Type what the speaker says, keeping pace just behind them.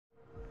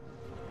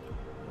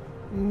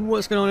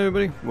What's going on,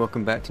 everybody?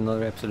 Welcome back to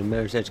another episode of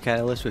Mirror's Edge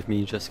Catalyst with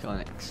me,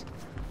 JustConix.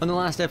 On the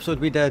last episode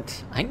I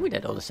think we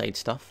did all the side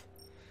stuff.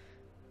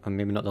 Or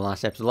maybe not the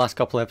last episode, the last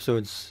couple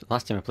episodes,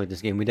 last time I played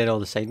this game we did all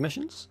the side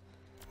missions.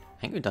 I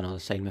think we've done all the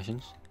side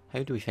missions.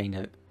 How do we find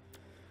out?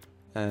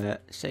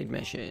 Side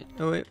mission.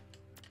 Oh wait.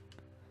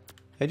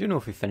 How do you know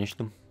if we finished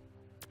them?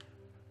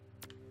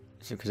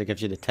 Is it because it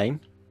gives you the time?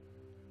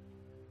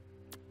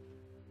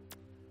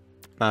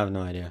 I have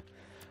no idea.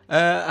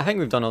 I think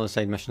we've done all the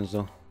side missions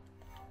though.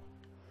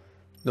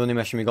 The only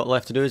mission we got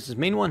left to do is this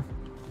main one,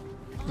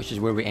 which is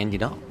where we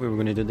ended up. We were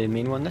going to do the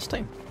main one this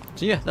time.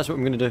 So yeah, that's what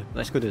we're going to do.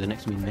 Let's go do the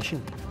next main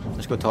mission.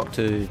 Let's go talk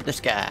to this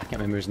guy. I can't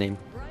remember his name.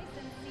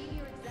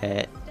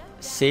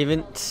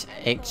 Savant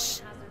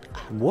X...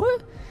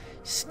 What?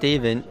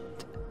 Stavant...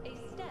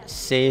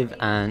 Save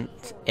and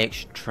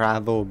X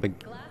Travel...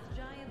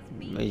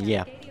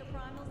 Yeah.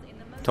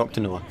 Talk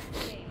to Noah.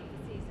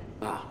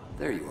 Ah,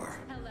 there you are.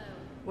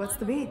 What's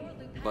the beat?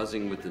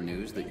 Buzzing with the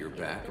news that you're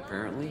back,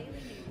 apparently.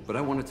 But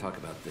I want to talk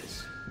about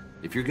this.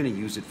 If you're going to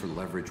use it for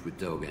leverage with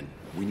Dogen,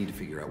 we need to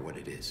figure out what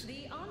it is.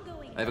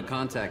 I have a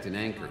contact in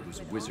Anchor who's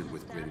a wizard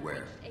with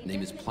gridware.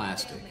 Name is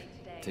Plastic.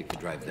 Take the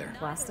drive there.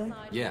 Plastic?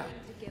 Yeah.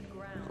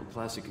 Well,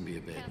 Plastic can be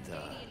a bit,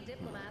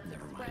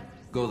 never mind.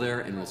 Go there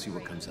and we'll see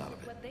what comes out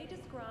of it.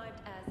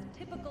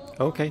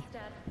 Okay.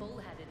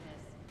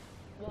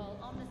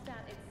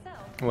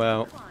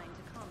 Well,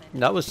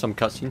 that was some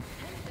cutscene.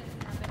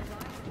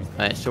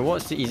 Right, so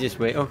what's the easiest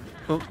way? Oh,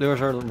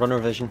 there's our runner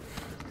vision.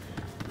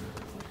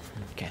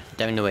 Okay,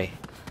 down the way.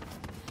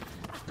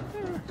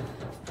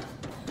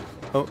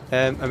 Oh,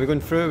 are we going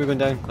through or are we going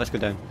down? Let's go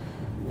down.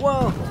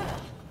 Whoa!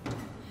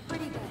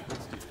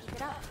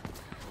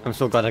 I'm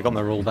so glad I got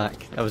my roll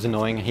back. That was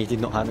annoying. I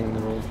hated not having the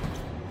roll.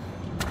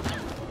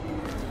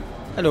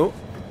 Hello.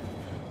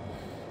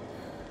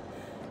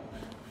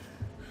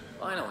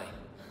 Finally.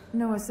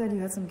 Noah said you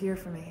had some gear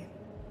for me.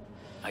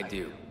 I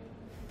do.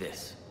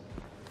 This.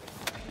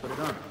 Put it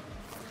on.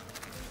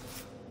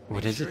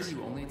 What is it?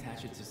 You only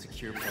attach it to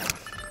secure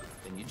points.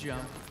 Then you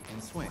jump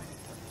and swing.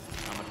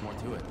 Not much more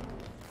to it.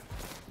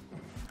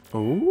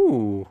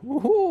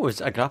 Ooh,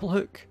 is it a grapple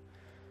hook?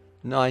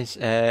 Nice.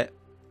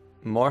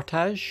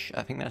 Mortage,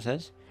 I think that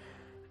says.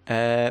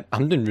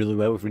 I'm doing really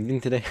well with reading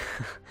today.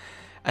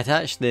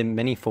 Attach the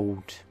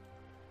mini-fold.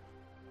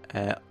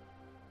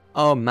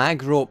 Oh,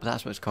 mag rope,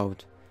 that's what it's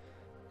called.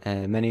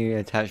 Mini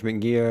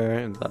attachment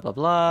gear, blah blah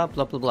blah,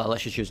 blah blah blah.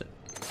 Let's just use it.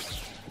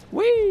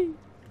 Whee!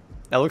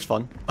 That looks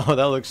fun. Oh,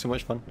 that looks so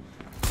much fun.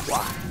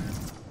 Wow.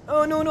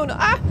 Oh no no no!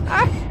 Ah!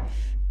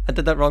 I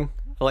did that wrong.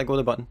 I let go of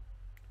the button.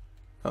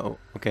 Uh oh.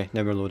 Okay,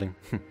 now we're loading.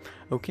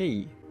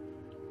 Okay.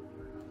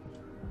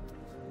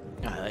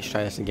 Let's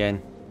try this again.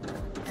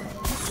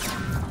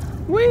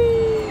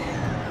 Whee!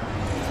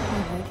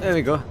 There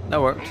we go.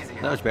 That worked.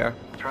 That was better.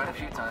 Try it a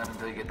few times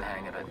until you get the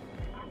hang of it.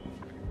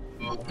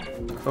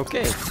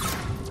 Okay.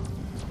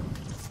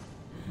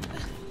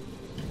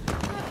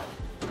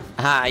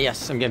 Ah,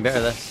 yes, I'm getting better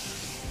at this.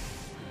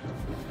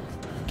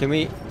 Can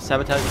we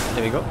sabotage?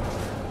 There we go.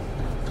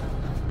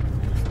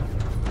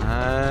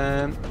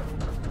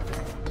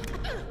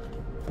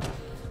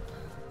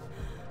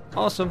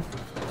 Awesome.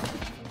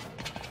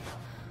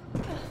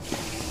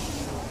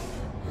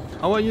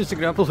 I want to use the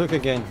grapple hook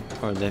again,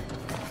 or the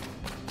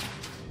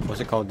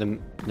what's it called? The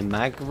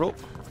mag rope.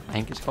 I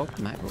think it's called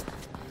the mag rope.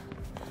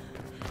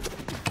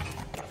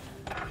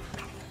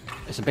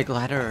 It's a big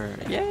ladder.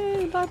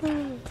 Yay,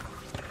 ladder!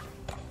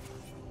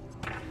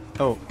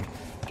 Oh,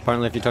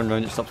 apparently if you turn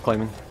around it stops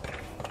climbing.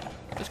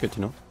 That's good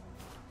to know.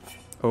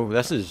 Oh,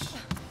 this is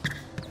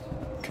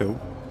cool.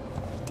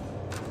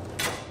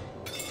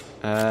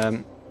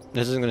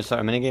 This isn't going to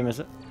start a minigame, is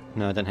it?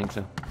 No, I didn't think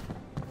so.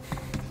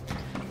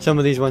 Some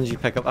of these ones you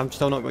pick up, I'm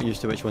still not got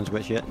used to which one's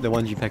which yet. The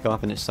ones you pick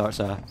up and it starts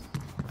a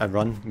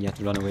run, you have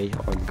to run away,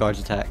 or the guards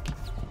attack.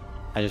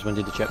 I just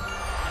wanted the chip.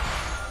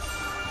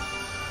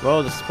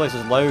 Whoa, this place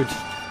is loud.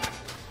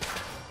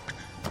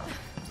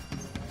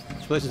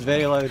 This place is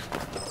very loud.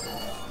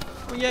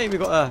 Oh yay, we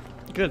got a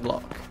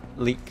gridlock.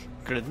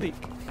 Grid leak.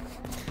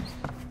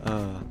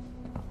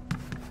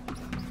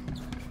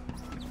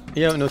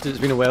 Yeah, I've noticed it's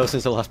been a while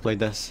since I last played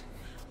this,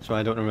 so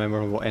I don't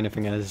remember what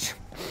anything is.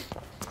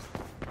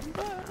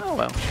 Oh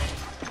well.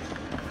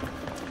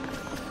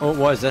 Oh,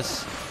 what is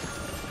this?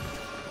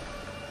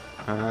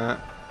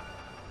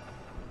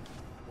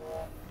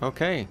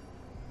 Okay.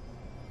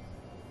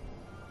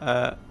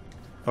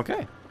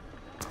 Okay.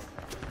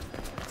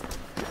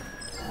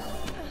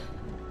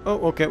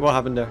 Oh, okay, what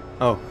happened there?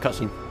 Oh,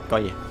 cutscene.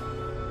 Got you.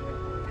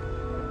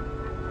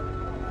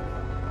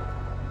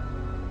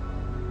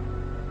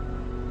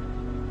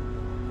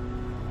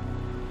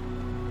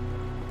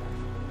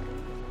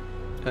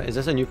 Is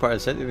this a new part of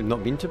the set that we've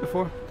not been to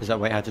before? Is that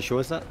why it had to show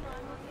us that?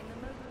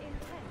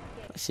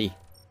 Let's see.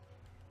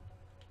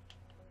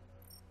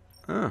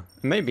 Ah,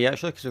 it might be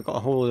actually, because we've got a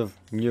whole lot of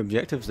new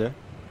objectives there.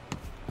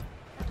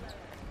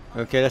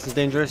 Okay, this is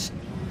dangerous.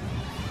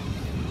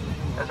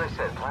 As I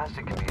said,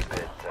 Plastic can be a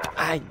bit,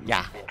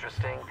 yeah.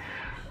 interesting,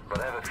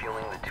 but I have a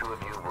feeling the two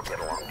of you will get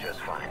along just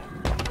fine.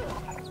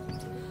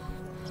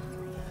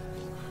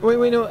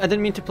 Wait, no, I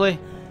didn't mean to play.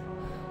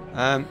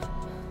 I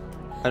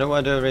don't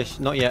want to do a race,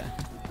 not yet.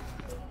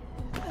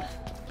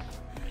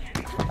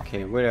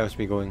 Okay, where else are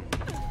we going?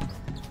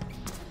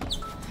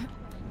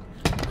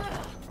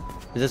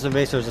 Is this a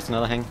race or is this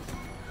another thing?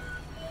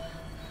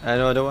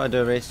 No, I don't want to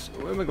do a race.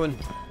 Where am I going?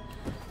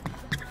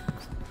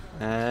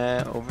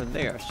 Over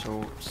there,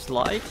 so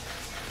slide.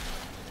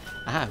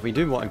 Ah, we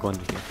do want to go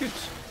under here.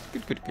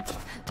 Good.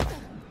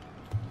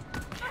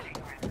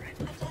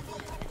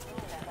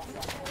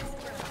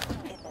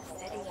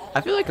 I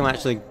feel like I'm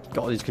actually got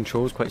all these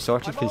controls quite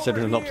sorted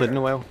considering I've not played in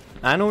a while.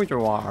 I know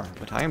you are,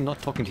 but I am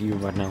not talking to you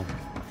right now.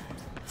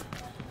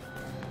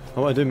 I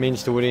want to do main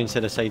story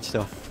instead of side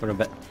stuff for a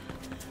bit.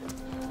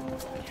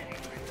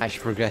 I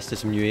should progress to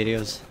some new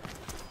areas.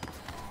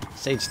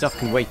 Side stuff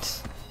can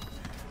wait.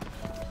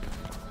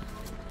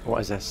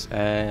 What is this?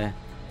 I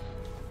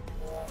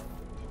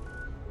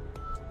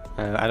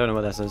don't know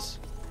what this is.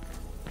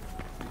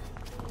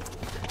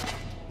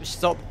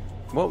 Stop.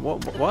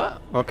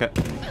 What? Okay.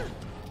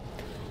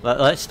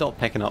 Let's stop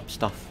picking up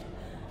stuff.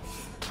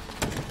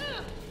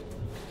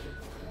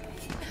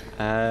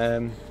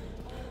 Okay,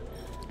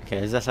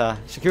 is this a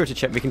security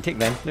chip? We can take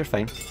them. They're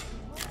fine.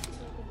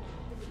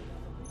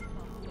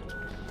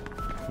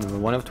 Number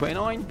 1 of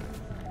 29.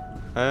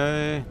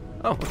 Oh,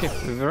 okay.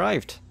 We've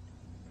arrived.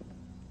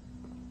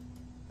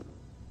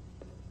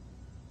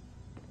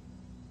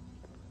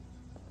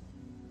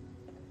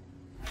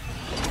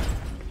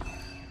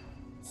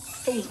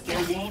 State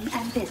your name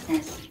and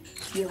business.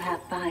 You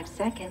have 5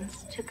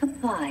 seconds to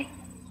comply.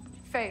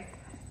 Faith,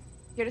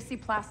 here to see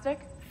plastic?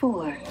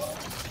 4,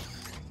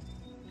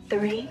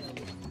 3,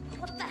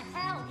 What the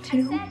hell?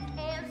 2, I said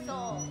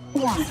cancel.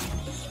 1.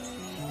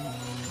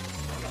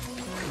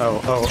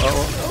 Oh.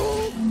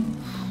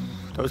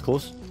 That was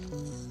close.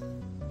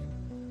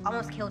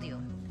 Almost killed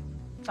you.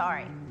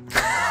 Sorry.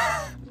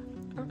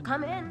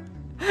 Come in.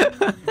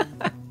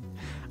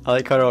 I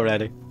like her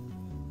already.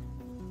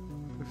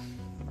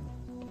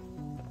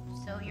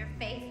 So your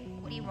Faith,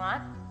 what do you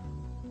want?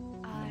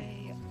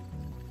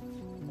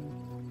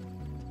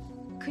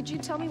 Could you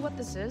tell me what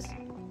this is?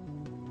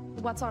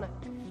 What's on it?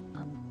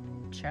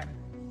 Sure.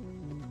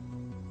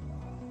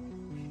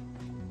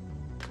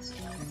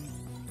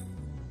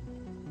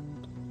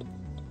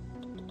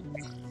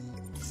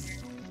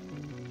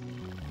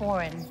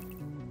 Foreign.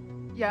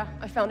 Yeah,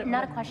 I found it.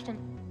 Not a question.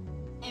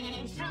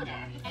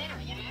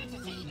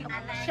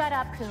 Shut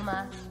up,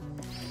 Kuma.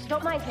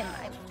 Don't mind him.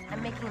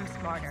 I'm making him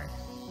smarter.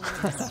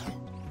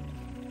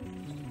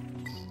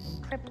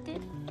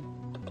 Encrypted.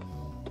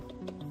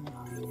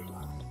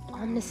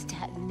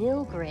 Omnistat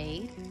nil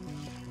grade.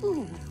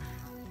 Ooh,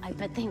 I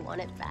bet they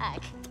want it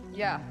back.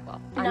 Yeah,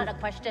 well, Not a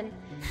question.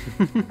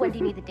 When do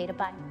you need the data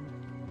by?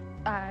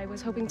 I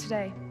was hoping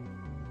today.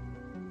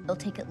 It'll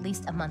take at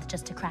least a month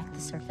just to crack the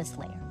surface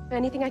layer.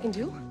 Anything I can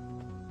do?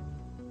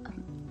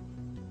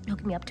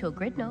 Hook me up to a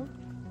grid node.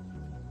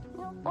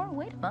 Or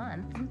wait a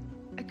month.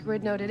 A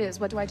grid node it is.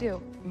 What do I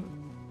do?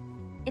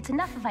 It's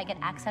enough if I get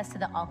access to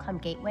the Allcom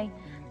gateway.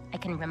 I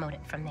can remote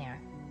it from there.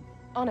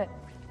 On it.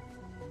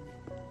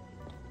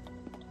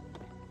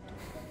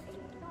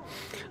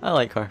 I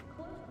like her.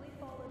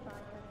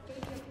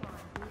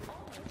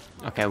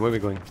 Okay, where are we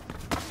going?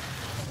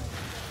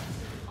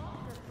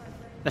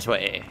 This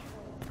way.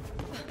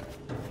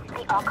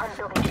 The Allcom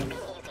building should be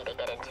easy to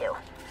get into.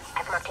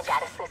 I've marked a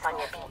data sluice on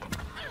your beat.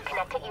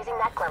 Connect it using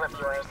that glove of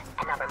yours,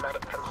 and I'll remote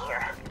it from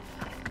here.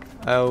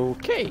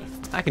 Okay,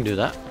 I can do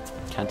that.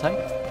 Can't I?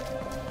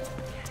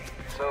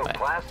 So,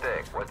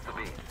 plastic, what's the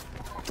beat?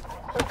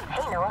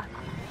 Hey, Noah.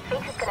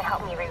 Faith is gonna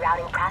help me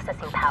rerouting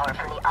processing power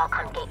from the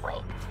Allcom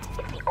gateway.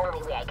 It's the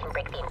only way I can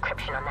break the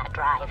encryption on that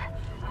drive.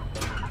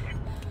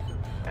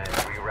 And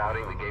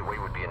rerouting the gateway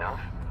would be enough?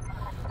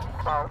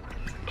 Well,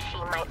 she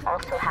might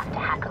also have to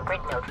hack a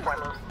grid node for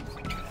me.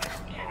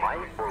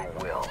 Might or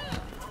will?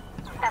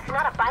 That's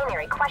not a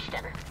binary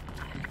question.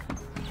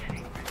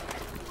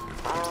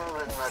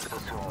 Then let's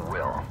assume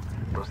will.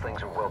 Those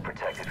things are well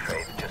protected,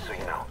 Faith, just so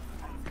you know.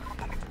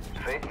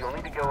 Faith, you'll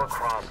need to go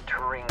across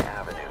Turing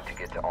Avenue to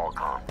get to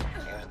Allcom.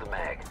 Use the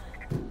mag.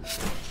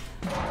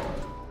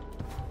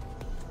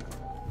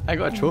 I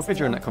got a trophy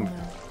during that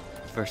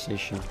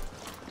conversation.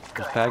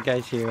 There's bad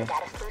guys here. The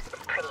data sluice is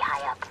pretty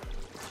high up.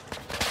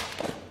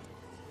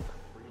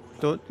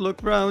 Don't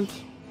look round.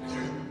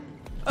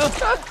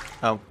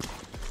 Oh.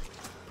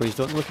 Please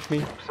don't look at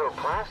me. So,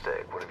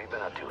 plastic, what have you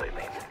been up to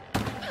lately?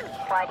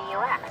 Why do you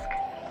ask?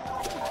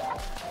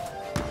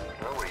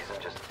 No reason,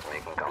 just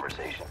making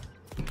conversation.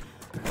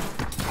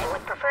 I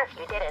would prefer if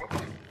you didn't.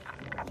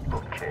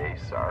 Okay,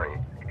 sorry.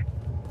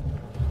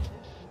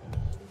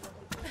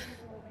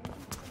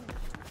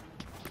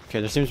 Okay,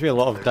 there seems to be a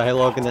lot of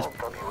dialogue in this bit.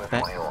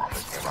 WFYO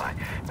office nearby.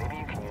 Maybe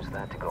you can use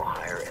that to go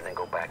higher and then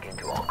go back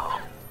into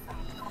Allcom.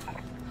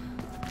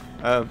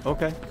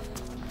 Okay.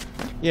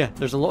 Yeah,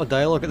 there's a lot of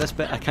dialogue at this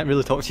bit. I can't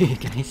really talk to you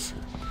guys.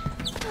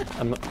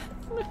 I'm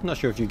not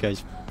sure if you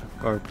guys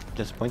are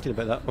disappointed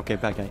about that. Okay,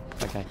 bad guy.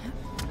 Okay.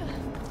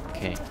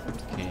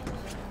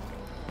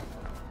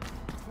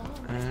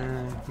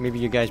 Maybe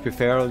you guys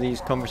prefer these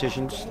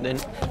conversations then?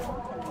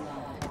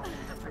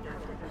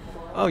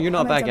 Oh, you're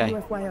not a bad guy.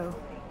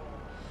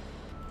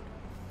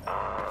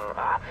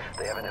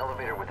 They have an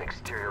elevator with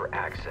exterior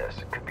access.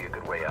 It could be a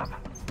good way up.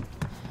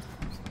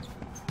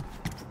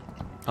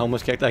 I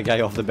almost kicked that guy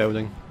off the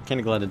building.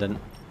 Kinda glad I didn't.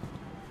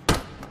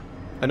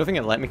 I don't think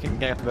it let me kick the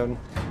guy off the building.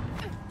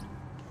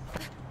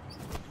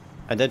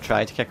 I did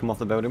try to kick him off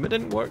the building, but it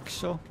didn't work,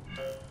 so...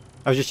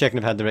 I was just checking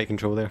if I had the right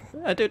control there.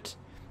 I did.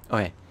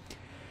 Okay.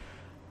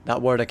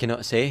 That word I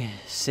cannot say.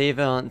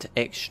 Savant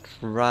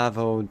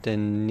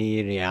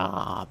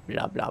extraordinaria.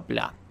 Blah blah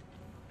blah.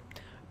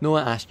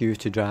 Noah asked you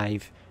to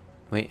drive...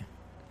 Wait.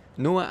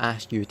 Noah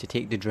asked you to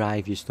take the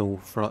drive you stole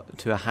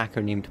to a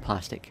hacker named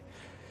Plastic,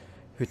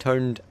 who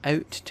turned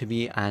out to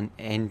be an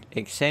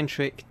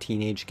eccentric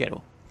teenage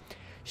girl.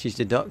 She's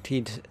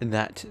deducted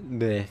that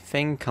the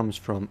thing comes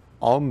from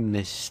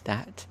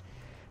Omnistat,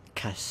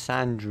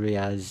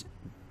 Cassandra's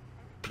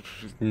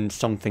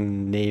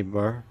something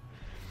neighbour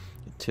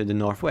to the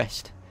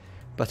northwest.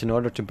 But in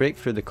order to break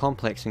through the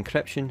complex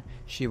encryption,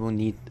 she will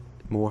need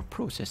more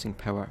processing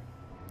power.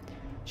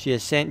 She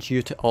has sent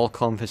you to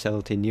Allcom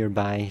facility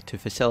nearby to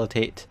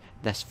facilitate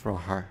this for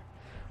her.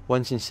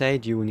 Once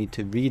inside, you will need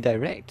to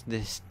redirect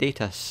this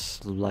data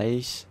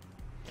slice,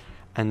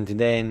 and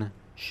then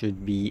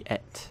should be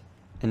it.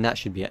 And that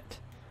should be it.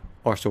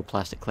 Or so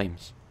Plastic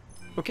claims.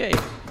 Okay.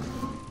 This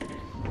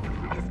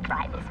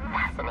drive is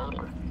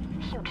fascinating.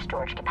 Huge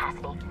storage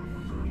capacity.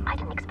 I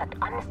didn't expect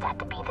Omnistat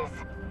to be this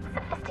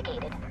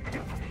sophisticated.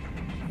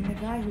 And the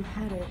guy who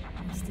had it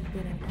must have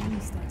been an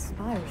Omnistat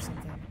spy or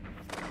something.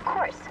 Of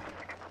course.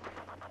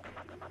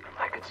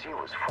 I could see it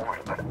was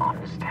foreign, but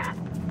Omnistat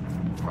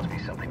must be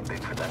something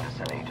big for them to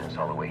send agents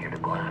all the way here to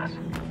Glass.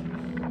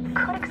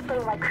 Could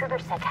explain why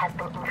KrugerSec has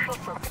been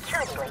increasing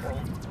security lately.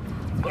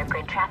 Their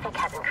grid traffic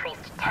has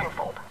increased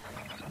tenfold.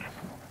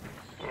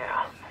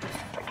 Yeah,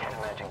 I can't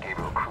imagine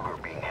Gabriel Kruger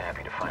being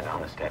happy to find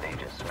Omnistat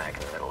agents smack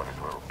in the middle of his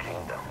little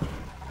kingdom.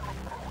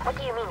 What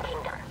do you mean,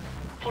 kingdom?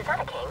 He's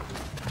not a king.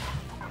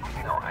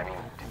 No, I mean,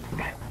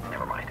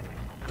 never mind.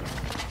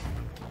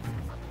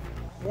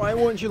 Why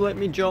won't you let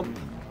me jump?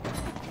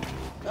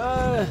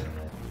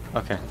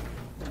 Okay.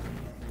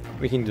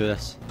 We can do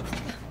this.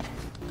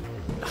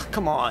 Ugh,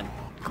 come on.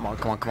 Come on,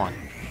 come on, come on.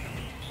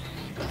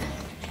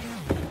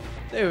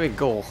 There we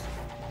go.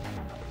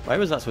 Why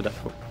was that so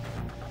difficult?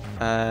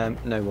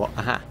 Now what?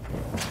 Aha.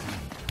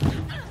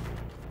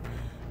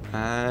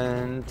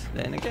 And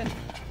then again.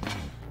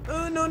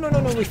 Oh, no, no, no,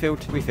 no, we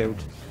failed. We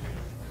failed.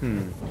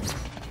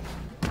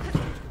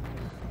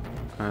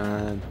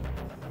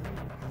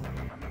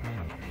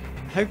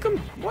 How come?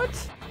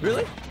 What?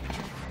 Really?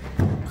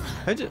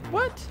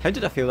 What? How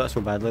did I fail that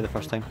so badly the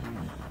first time?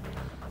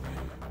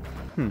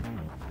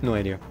 No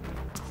idea.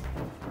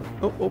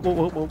 Oh, oh,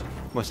 oh, oh, oh.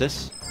 What's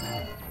this?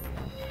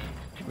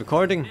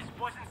 Recording. This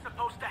wasn't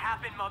supposed to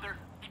happen, Mother.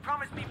 He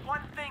promised me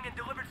one thing and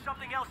delivered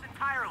something else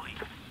entirely.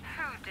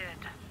 Who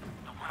did?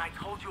 The one I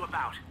told you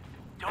about.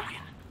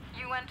 Dogen.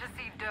 You went to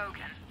see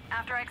Dogen,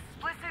 after I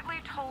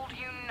explicitly told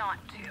you not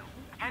to.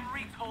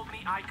 Henry told me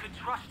I could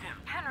trust him.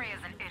 Henry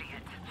is an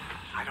idiot.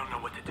 I don't know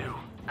what to do.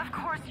 Of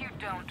course you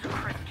don't,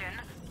 Christian.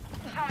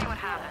 Tell me what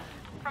happened.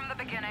 From the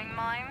beginning,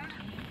 mind?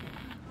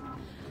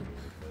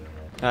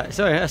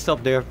 Sorry, I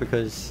stopped there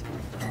because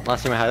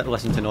last time I had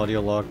listened to an audio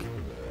log,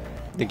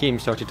 the game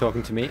started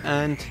talking to me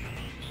and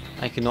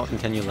I could not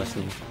continue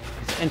listening.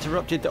 It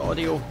interrupted the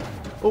audio.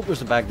 Oh,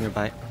 there's a bag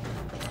nearby.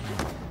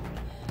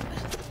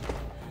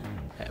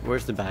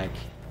 Where's the bag?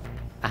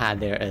 Ah,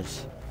 there it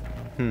is.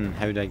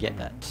 How do I get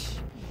that?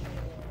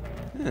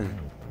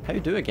 How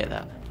do I get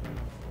that?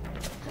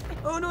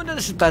 Oh no, no,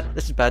 this is bad.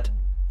 This is bad.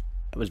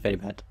 That was very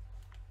bad.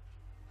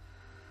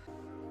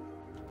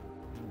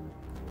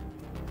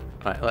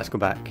 Right, let's go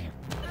back.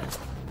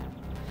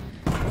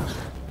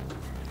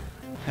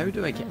 How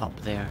do I get up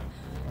there?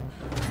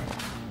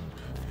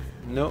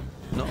 Nope,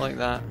 not like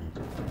that.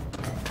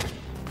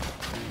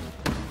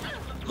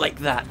 Like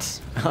that.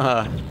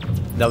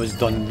 That was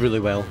done really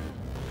well.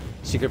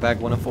 Secret bag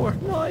 104.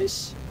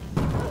 Nice.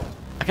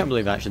 I can't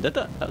believe I actually did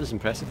that. That was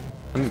impressive.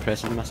 I'm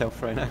impressed with myself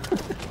right now.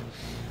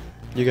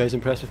 You guys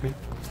impressed with me?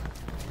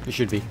 You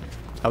should be.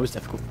 That was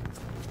difficult.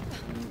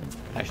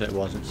 Actually, it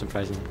wasn't,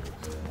 surprisingly.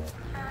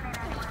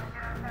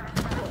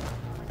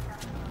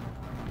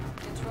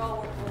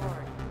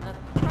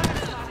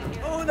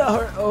 Oh, that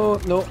hurt.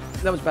 Oh, no.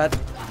 That was bad.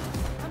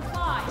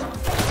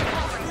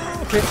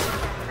 Okay.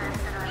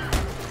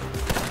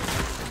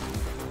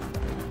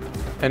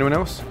 Anyone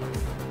else?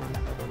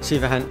 See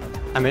if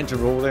I meant to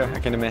roll there. I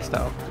kind of messed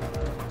that up.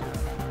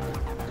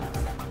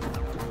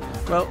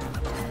 Well,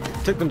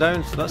 took them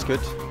down, so that's good.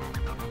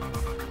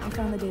 I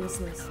found the data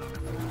sluice.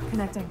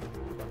 Connecting.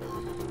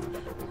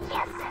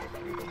 Yes.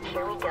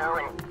 Here we go,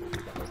 and...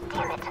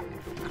 damn it.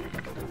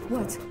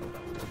 What?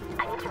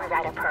 I need to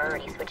rewrite a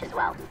priority switch as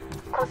well.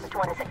 Closest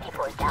one is at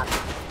P4's down.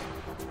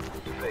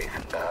 Faith,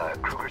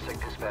 KrugerSec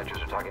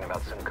dispatchers are talking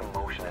about some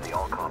commotion in the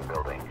Allcom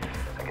building.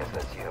 I guess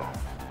that's you.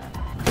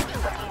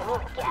 What do you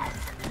mean, guess?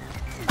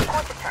 Of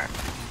course it's her.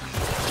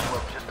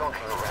 Well, just don't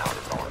hang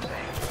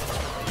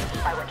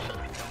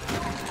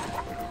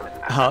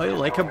I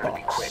like a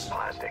box.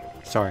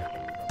 Sorry.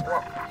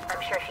 Well,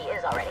 I'm sure she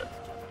is already.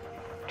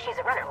 She's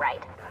a runner,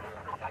 right?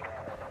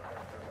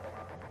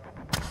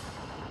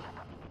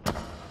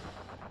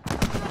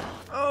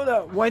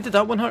 Oh, why did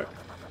that one hurt?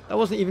 That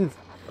wasn't even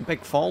a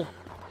big fall.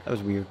 That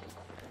was weird.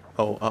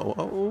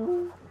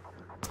 Oh.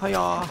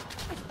 Hiya.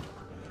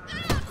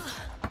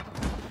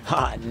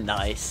 Ha,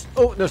 nice.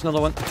 Oh, there's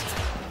another one.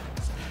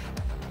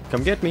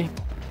 Come get me.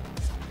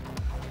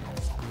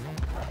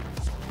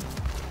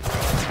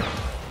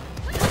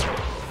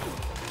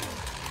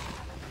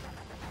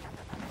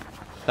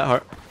 That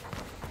hurt.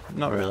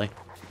 Not really.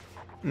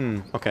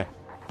 Okay.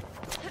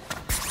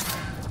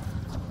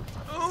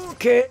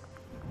 Okay.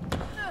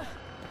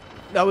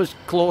 That was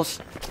close.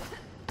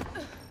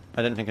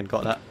 I didn't think I'd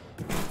got that.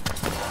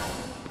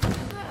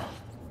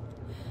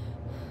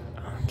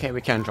 Okay,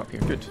 we can drop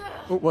here. Good.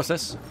 Oh, what's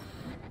this?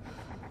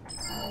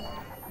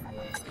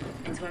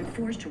 And so I'm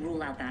forced to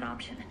rule out that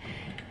option.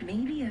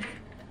 Maybe if...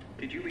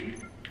 Did you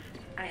eat?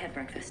 I had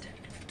breakfast.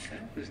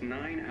 That was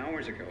 9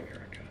 hours ago,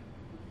 Erica.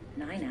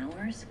 9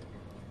 hours?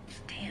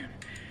 Damn.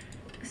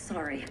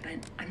 Sorry, but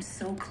I'm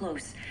so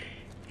close.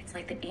 It's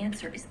like the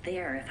answer is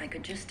there if I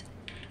could just...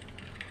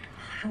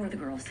 How are the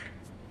girls?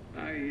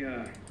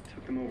 I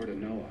took them over to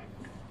Noah.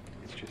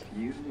 It's just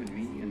you and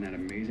me and that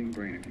amazing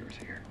brain of yours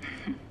here.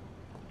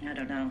 I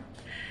don't know.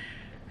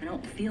 I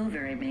don't feel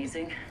very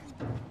amazing.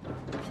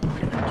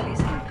 What about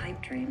chasing a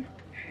pipe dream?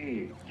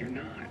 Hey, you're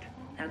not.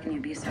 How can you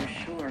be so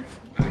sure?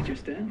 I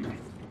just am.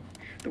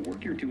 The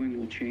work you're doing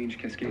will change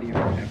Cascadia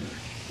forever.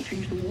 Will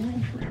change the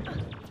world forever.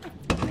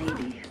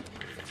 Maybe.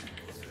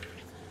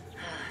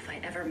 If I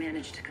ever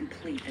manage to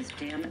complete this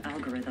damn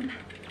algorithm.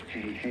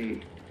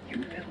 Hey, you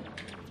will.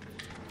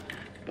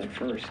 But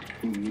first,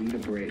 you need a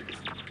break.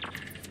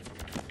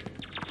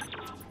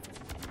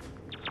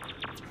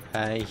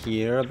 I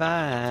hear a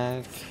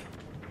bag.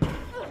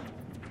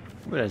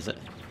 Where is it?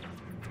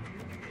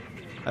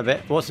 I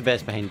bet. What's the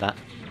best behind that?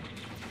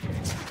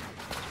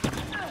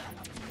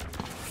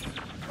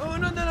 Oh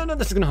no!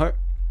 This is gonna hurt.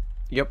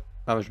 Yep,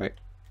 I was right.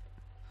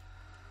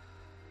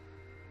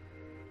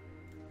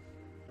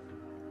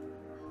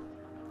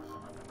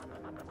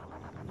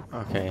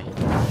 Okay.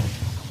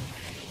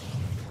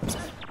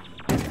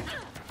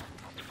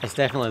 It's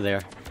definitely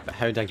there, but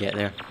how do I get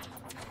there?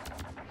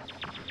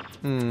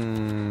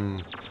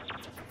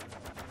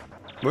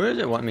 Where does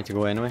it want me to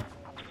go anyway?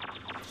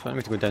 It's wanting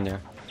me to go down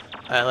there.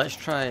 Let's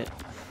try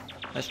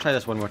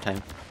this one more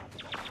time.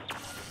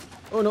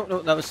 Oh no,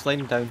 that was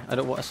sliding down. I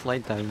don't want to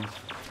slide down.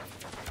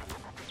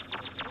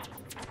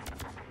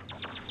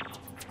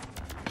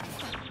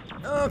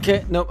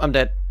 Okay, nope, I'm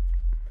dead.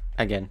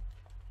 Again.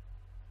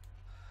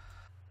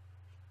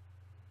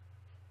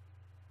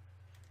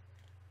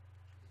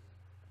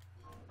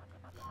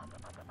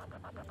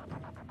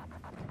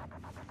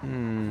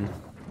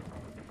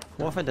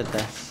 What if I did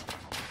this?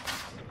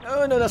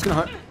 Oh no, that's gonna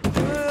hurt.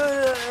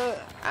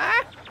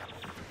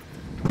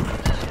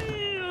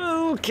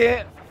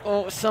 Okay.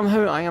 Oh,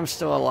 somehow I am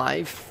still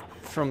alive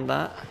from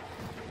that.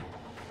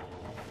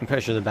 I'm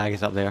pretty sure the bag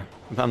is up there,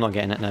 but I'm not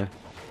getting it now.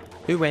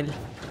 Who will?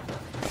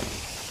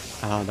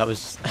 Oh, that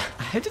was...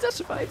 How did I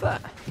survive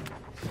that?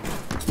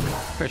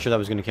 Pretty sure that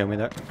was going to kill me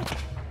there.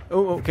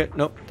 Oh, okay.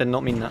 Nope, did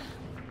not mean that.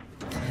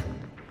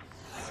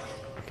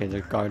 Okay, there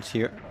are guards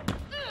here.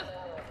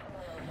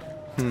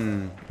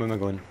 Where am I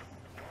going?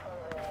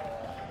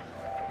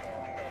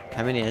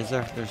 How many is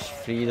there? There's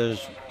 3.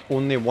 There's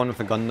only one with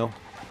a gun though.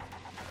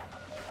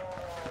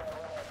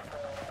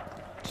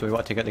 So we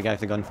want to take out the guy with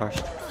the gun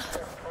first.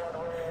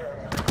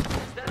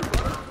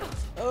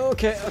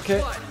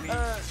 Okay.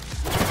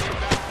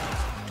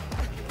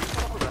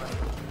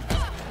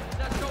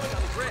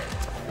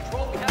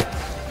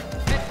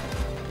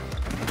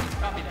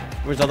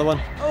 Where's the other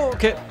one? Oh,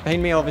 okay.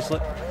 Behind me, obviously.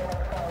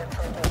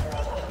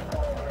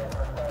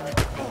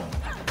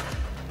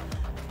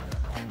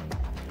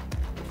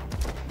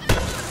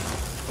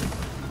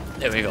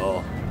 There we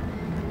go.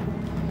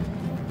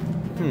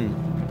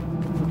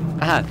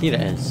 Ah, here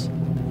it is.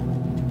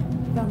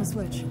 Found the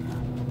switch.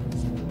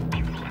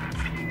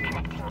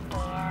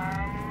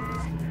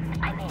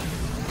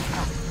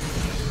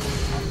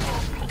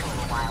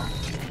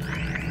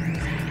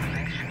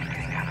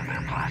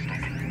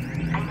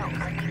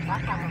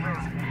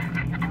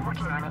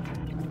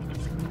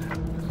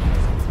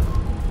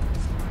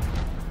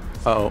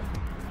 Uh-oh.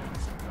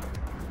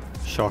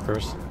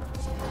 Shockers.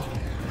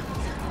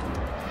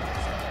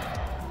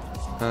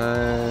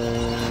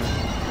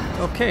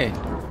 Okay.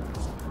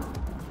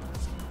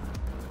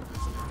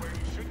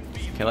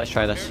 Okay, let's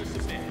try this.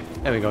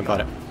 There we go,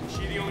 got it. Is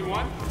she the only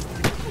one?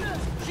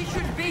 She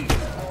shouldn't be.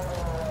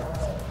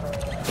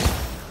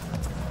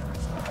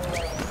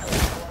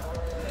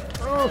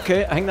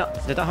 Okay, I think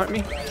that... Did that hurt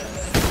me?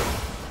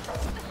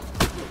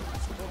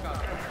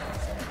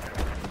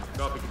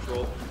 Copy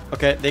control.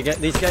 Okay,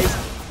 these guys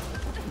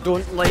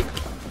don't like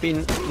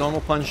being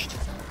normal punched.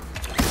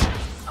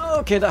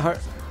 Okay, that hurt.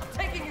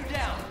 Taking you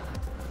down.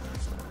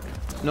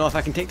 No, if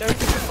I can take down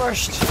people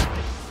first.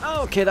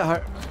 Okay, that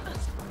hurt.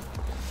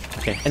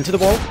 Okay, into the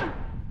wall.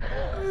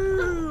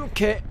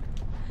 Okay.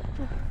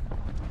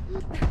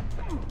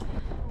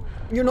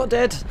 You're not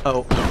dead.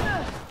 Oh.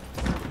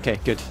 Okay,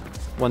 good.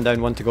 One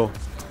down, one to go.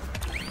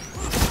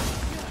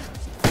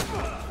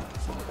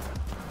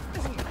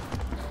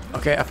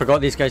 Okay, I forgot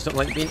these guys don't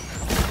like being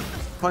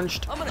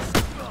punched.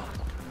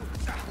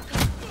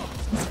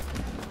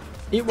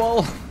 Eat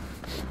wall.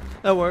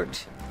 That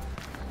worked.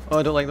 Oh,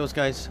 I don't like those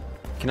guys.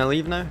 Can I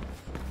leave now?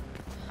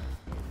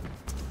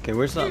 Okay,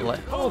 where's that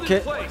light?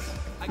 Okay.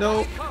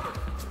 No.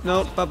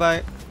 No,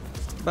 bye-bye.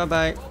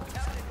 Bye-bye.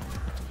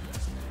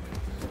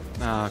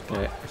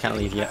 Okay, I can't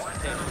leave yet.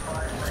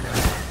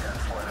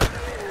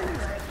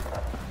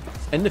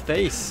 In the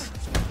face.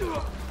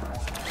 Oh,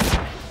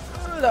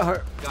 that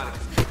hurt.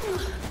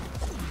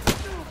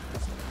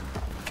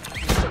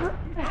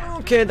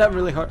 Okay, that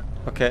really hurt.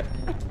 Okay.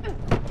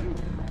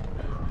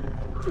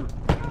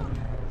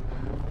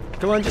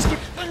 Come on, just keep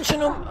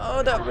punching him.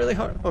 Oh, that really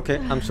hurt. Okay,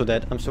 I'm so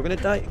dead. I'm so gonna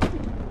die.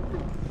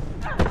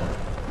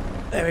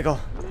 There we go.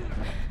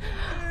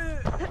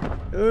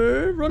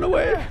 Run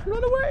away!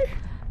 Run away!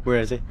 Where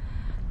is he?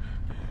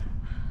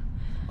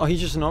 Oh, he's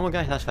just a normal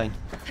guy. That's fine.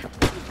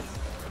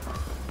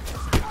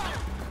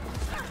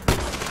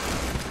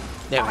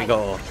 There we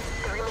go.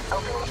 The room is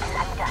open and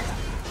I'm done.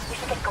 You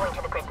should get going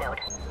to the grid node.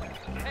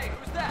 Hey,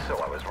 who's that? So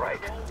I was right.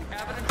 I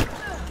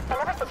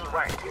never said you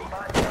weren't.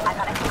 I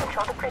thought I could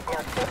control the grid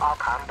node through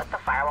Allcom, but the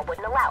firewall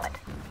wouldn't allow it.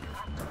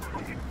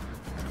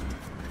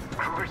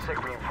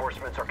 Kruger-Sec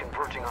reinforcements are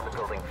converging on the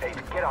building.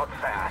 Faith, get out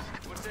fast.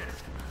 What's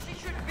this? She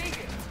shouldn't be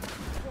here.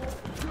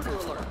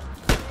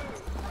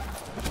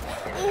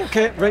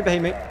 Okay, right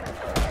behind me.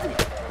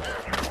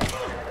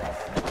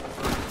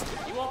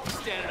 You won't be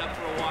standing up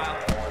for a while.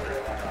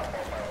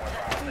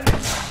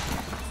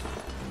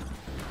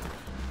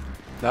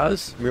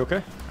 That's we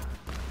okay?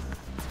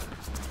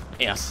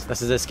 Yes,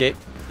 this is escape.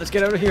 Let's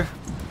get out of here.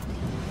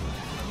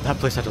 That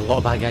place had a lot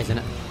of bad guys in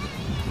it.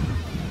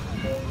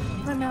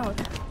 I'm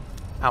out.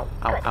 Ow,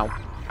 ow, ow.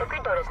 The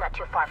grid node is not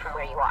too far from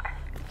where you are.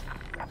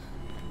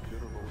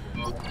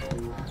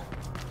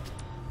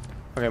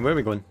 Okay, where are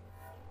we going?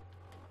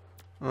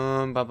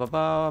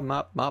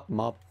 Map.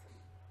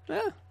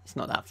 Yeah, it's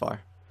not that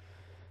far.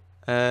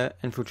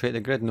 Infiltrate the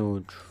grid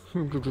node.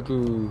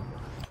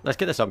 Let's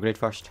get this upgrade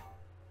first.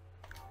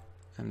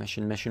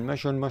 Mission.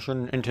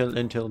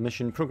 Intel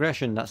mission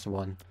progression. That's the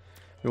one.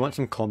 We want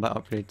some combat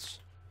upgrades.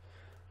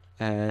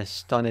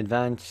 Stun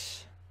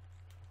advance.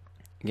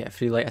 Get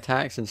free light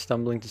attacks and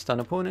stumbling to stun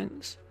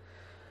opponents.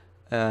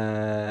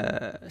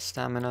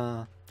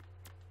 Stamina.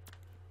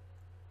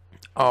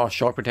 Oh,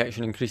 shock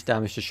protection, increased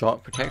damage to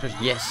shock protectors.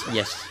 Yes,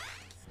 yes.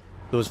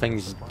 Those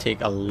things take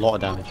a lot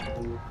of damage.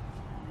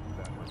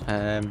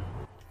 Have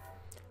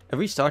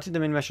we started the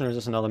main mission or is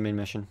this another main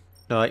mission?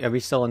 No, like, are we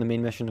still on the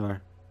main mission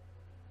or?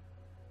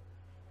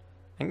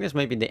 I think this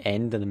might be the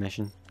end of the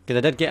mission. Because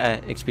I did get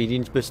an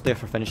experience boost there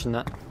for finishing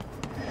that.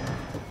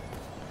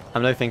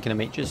 I'm now thinking I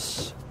might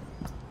just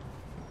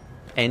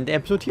end the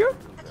episode here.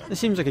 This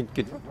seems like a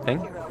good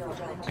thing.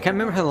 I can't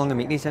remember how long I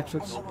make these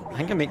episodes. I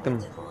think I make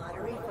them...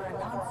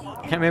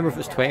 I can't remember if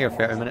it's 20 or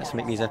 30 minutes to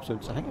make these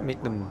episodes. I think I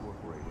make them...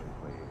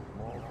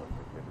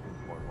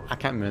 I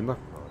can't remember.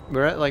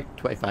 We're at like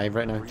 25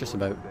 right now, just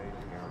about.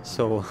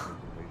 So...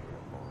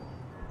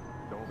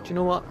 Do you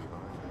know what?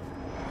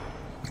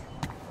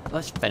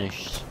 Let's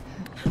finish.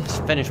 Let's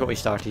finish what we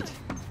started.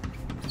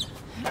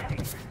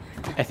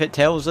 If it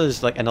tells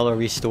us like another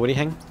wee story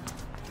thing,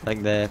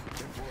 like the...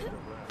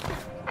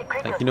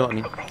 Like, you know what I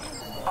mean?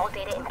 All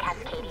data in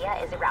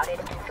Cascadia is routed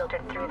and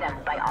filtered through them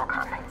by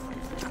Allcom.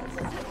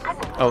 I've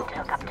been wanting to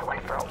hook up to one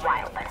for a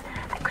while, but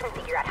I couldn't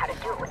figure out how to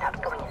do it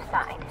without going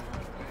inside.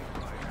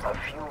 A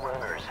few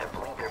runners have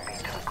linked their beat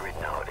to the grid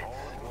node.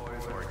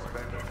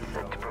 It's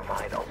said to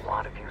provide a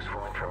lot of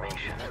useful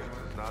information.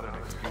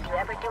 Did you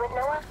ever do it,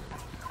 Noah?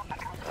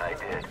 I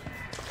did,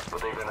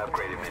 but they've been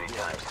upgraded many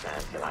times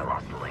since, and I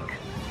lost the link.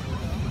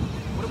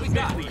 What do we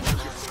got?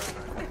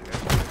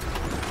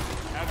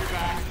 Have your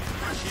back.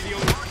 See the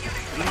only...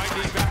 You might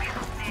need back.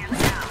 Stand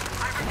down.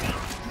 I repeat,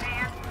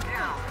 stand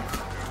down.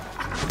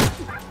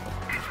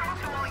 Control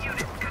to all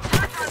units.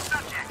 Contact on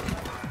subject.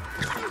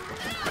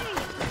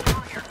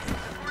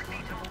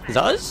 Is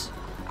that us?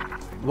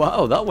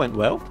 Wow, that went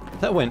well.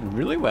 That went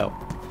really well.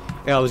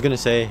 Yeah, I was gonna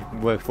say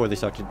before they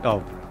started.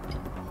 Oh,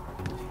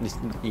 this,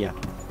 yeah.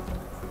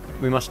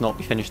 We must not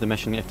be finished the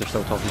mission if they're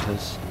still talking to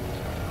us.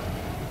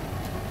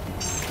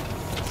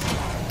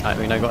 Alright,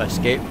 we now got to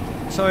escape.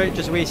 Sorry,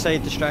 just a wee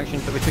side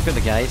distraction, but we took out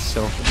the guys,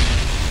 so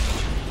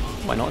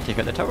why not take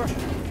out the tower?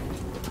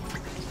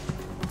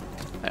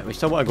 We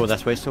still want to go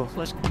this way, so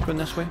let's go in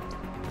this way.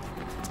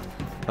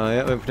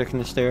 Yeah, we're taking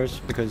the stairs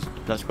because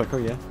that's quicker,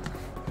 yeah.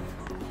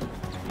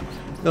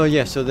 Oh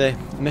yeah, so the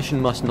mission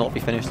must not be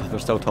finished if they're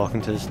still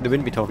talking to us. They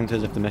wouldn't be talking to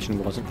us if the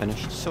mission wasn't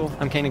finished, so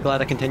I'm kind of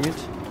glad I continued.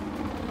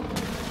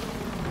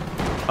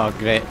 Oh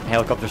great,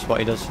 helicopter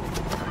spotted us.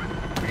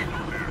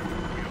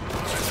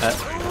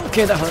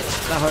 Okay, that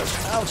hurts, that hurts.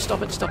 Oh,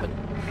 stop it, stop it.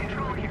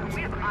 Control here.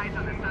 We have eyes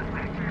on the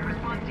suspect.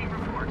 Response team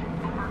report.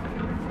 Over.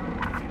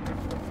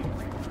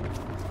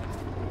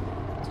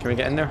 Can we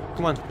get in there?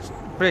 Come on,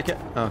 break it.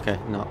 Okay,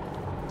 no.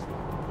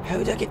 How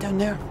did I get down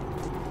there?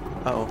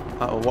 Uh-oh,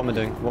 uh-oh, what am I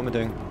doing? What am I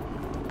doing?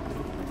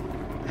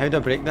 How do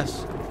I break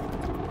this?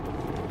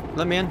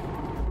 Let me in.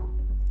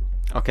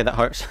 Okay, that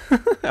hurts,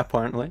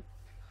 apparently.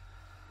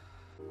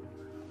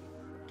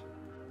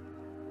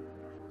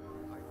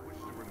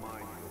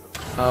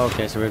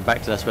 Okay, so we're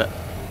back to this bit.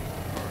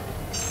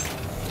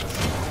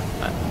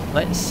 Right,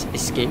 let's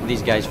escape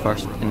these guys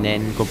first, and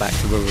then go back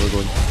to where we were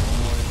going.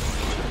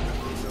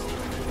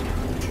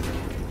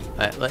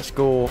 Right, let's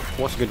go.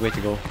 What's a good way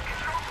to go?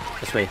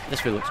 This way.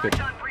 This way looks good.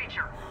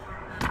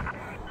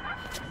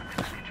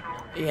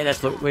 Yeah,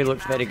 this way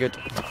looks very good.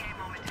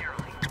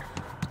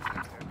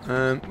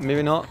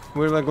 Maybe not.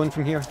 Where am I going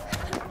from here?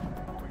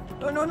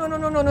 No, no, no, no,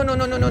 no, no, no, no,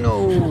 no, no, no,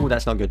 no.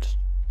 That's not good.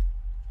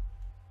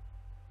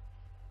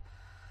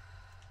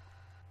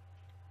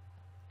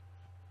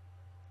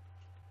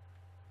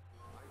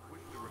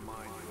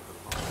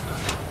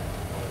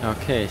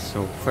 Okay,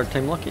 so third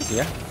time lucky,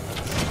 yeah.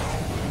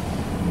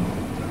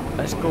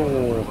 Let's go. I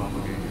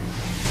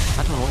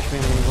don't know which way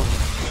I'm gonna go.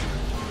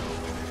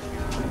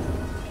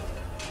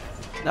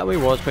 That way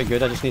was quite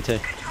good. I just need to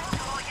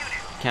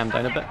calm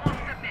down a bit.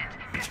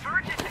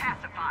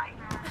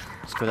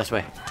 Let's go this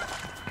way.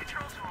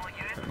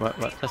 What?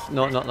 That's,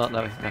 no, not that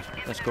way.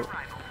 Let's go.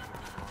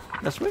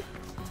 This way?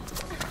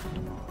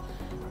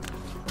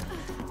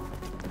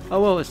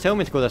 Oh well, it's telling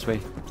me to go this way.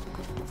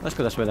 Let's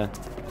go this way then.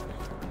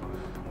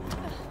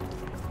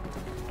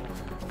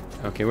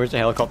 Okay, where's the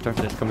helicopter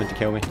that's coming to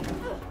kill me?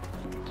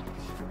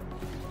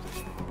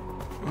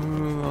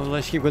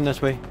 Let's keep going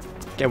this way.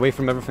 Get away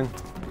from everything.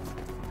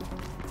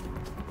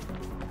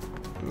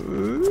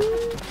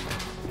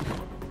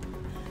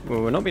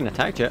 Well, we're not being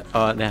attacked yet.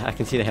 Oh, I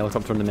can see the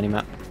helicopter on the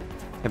minimap.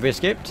 Have we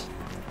escaped?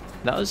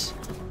 That was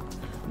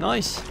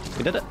nice.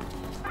 We did it.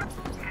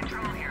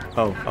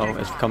 Oh,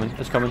 it's coming.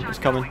 It's coming. It's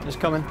coming. It's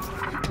coming.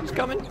 It's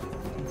coming.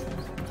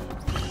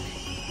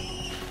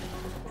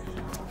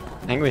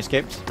 I think we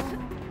escaped.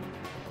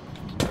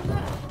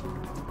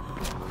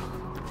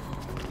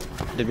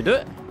 Did we do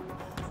it?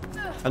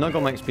 I've not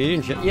got my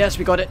experience yet. Yes,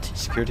 we got it.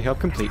 Security hub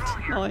complete.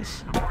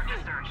 Nice.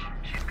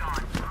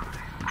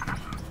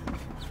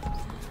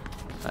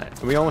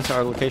 Right, are we almost at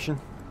our location?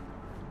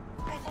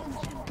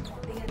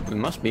 We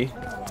must be.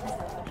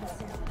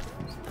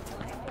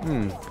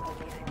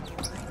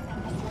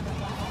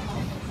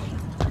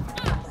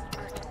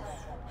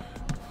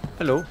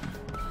 Hello.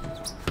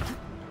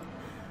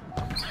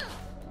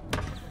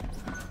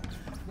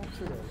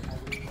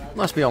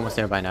 Must be almost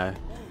there by now.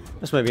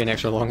 This might be an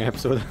extra long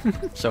episode.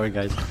 Sorry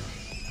guys.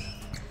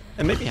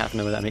 It might be half an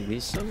hour that I make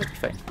these, so it might be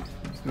fine.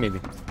 Maybe.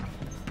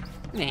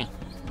 Nah.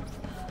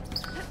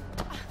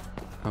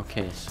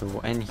 Okay,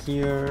 so in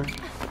here...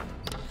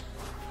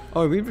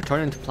 Oh, are we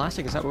returning to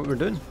plastic? Is that what we're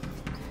doing?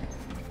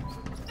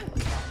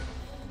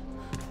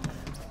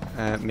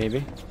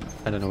 Maybe.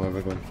 I don't know where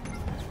we're going.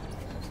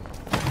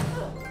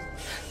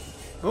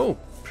 Oh!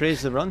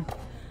 Praise the run.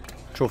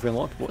 Trophy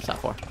unlocked. What's that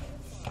for?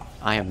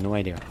 I have no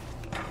idea.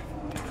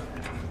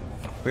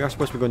 We are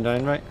supposed to be going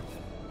down, right?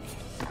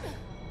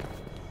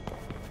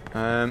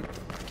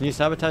 Can you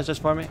sabotage this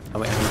for me? Oh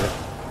wait, I can do it.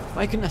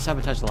 Why couldn't I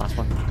sabotage the last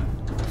one?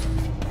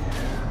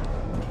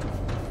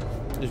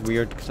 It's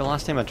weird, because the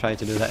last time I tried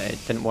to do that it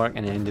didn't work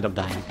and I ended up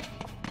dying.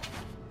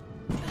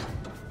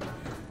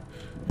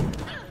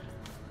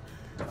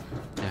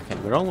 Okay,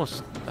 we're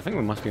almost... I think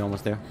we must be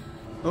almost there.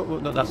 Oh,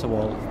 no, that's a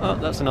wall. Oh,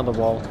 that's another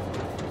wall.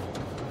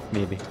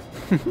 Maybe.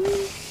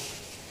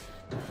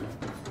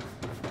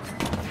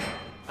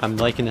 I'm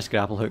liking this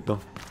grapple hook though.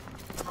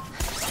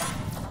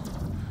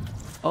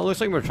 Oh, it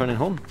looks like we're returning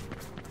home.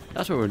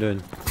 That's what we're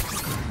doing.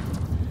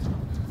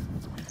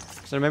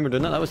 So I remember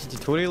doing that. That was the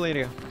tutorial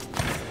area.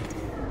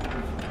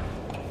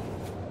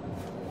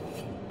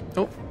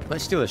 Oh,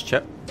 let's steal this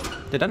chip.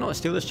 Did I not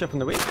steal this chip on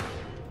the way?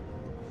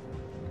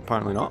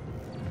 Apparently not.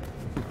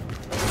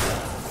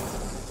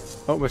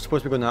 Oh, we're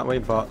supposed to be going that way,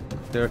 but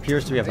there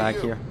appears to be a bag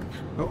here.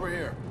 Oh. Over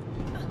here.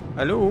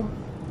 Hello?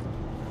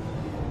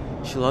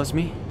 She loves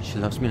me, she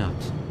loves me not.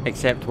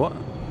 Except what?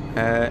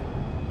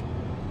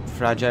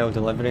 Fragile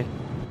delivery.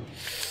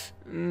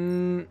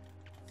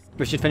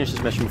 We should finish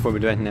this mission before we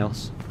do anything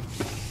else.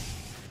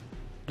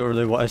 Don't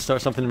really want to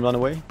start something and run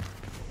away.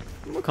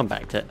 We'll come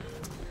back to it.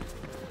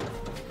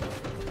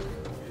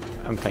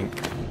 I'm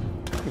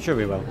sure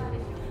we will.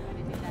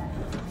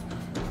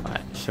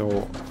 Alright,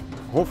 so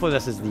hopefully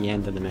this is the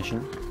end of the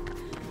mission.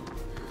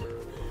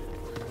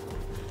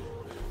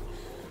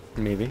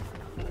 Maybe.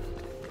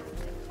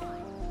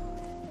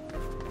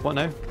 What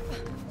now?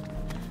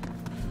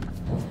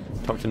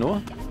 Talk to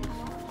Noah?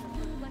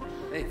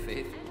 Hey,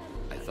 Faith.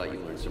 I thought you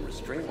learned some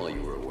restraint while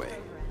you were away.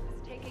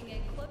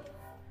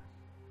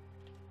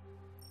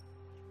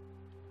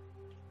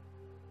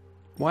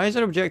 Why is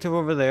our objective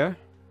over there?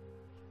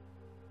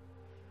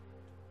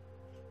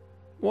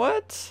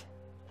 What?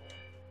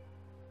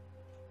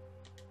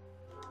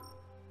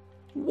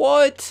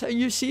 What? Are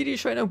you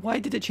serious right now? Why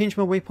did it change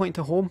my waypoint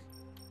to home?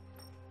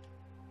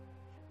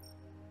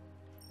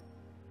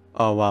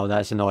 Oh wow,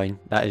 that's annoying.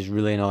 That is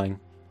really annoying.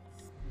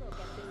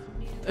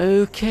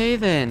 Okay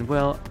then,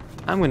 well,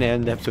 I'm going to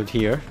end the episode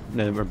here,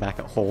 now that we're back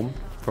at home,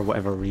 for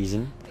whatever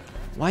reason.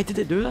 Why did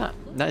it do that?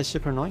 That is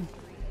super annoying.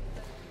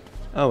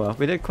 Oh well,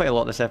 we did quite a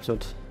lot this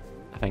episode,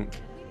 I think.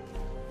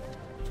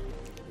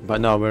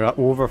 But no, we're at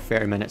over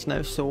 30 minutes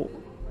now, so...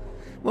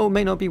 Well, it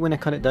might not be when I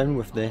cut it down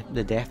with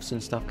the deaths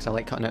and stuff, because I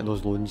like cutting out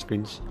those loading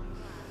screens.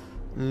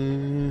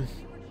 It's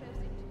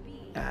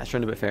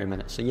around about 30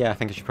 minutes, so yeah, I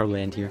think I should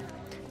probably end here.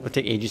 It'll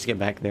take ages to get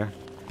back there.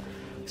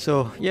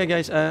 So, yeah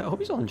guys, I hope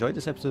you all enjoyed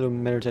this episode of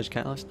Mirror's Edge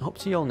Catalyst. I hope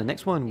to see you all in the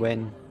next one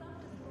when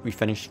we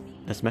finish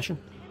this mission.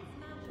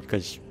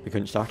 Because we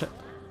couldn't start it.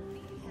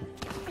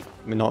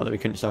 I mean, not that we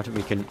couldn't start it,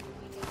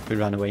 we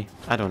ran away.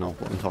 I don't know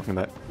what I'm talking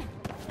about.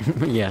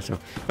 Yeah, so,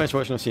 thanks for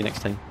watching, I'll see you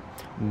next time.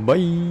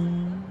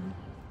 Bye!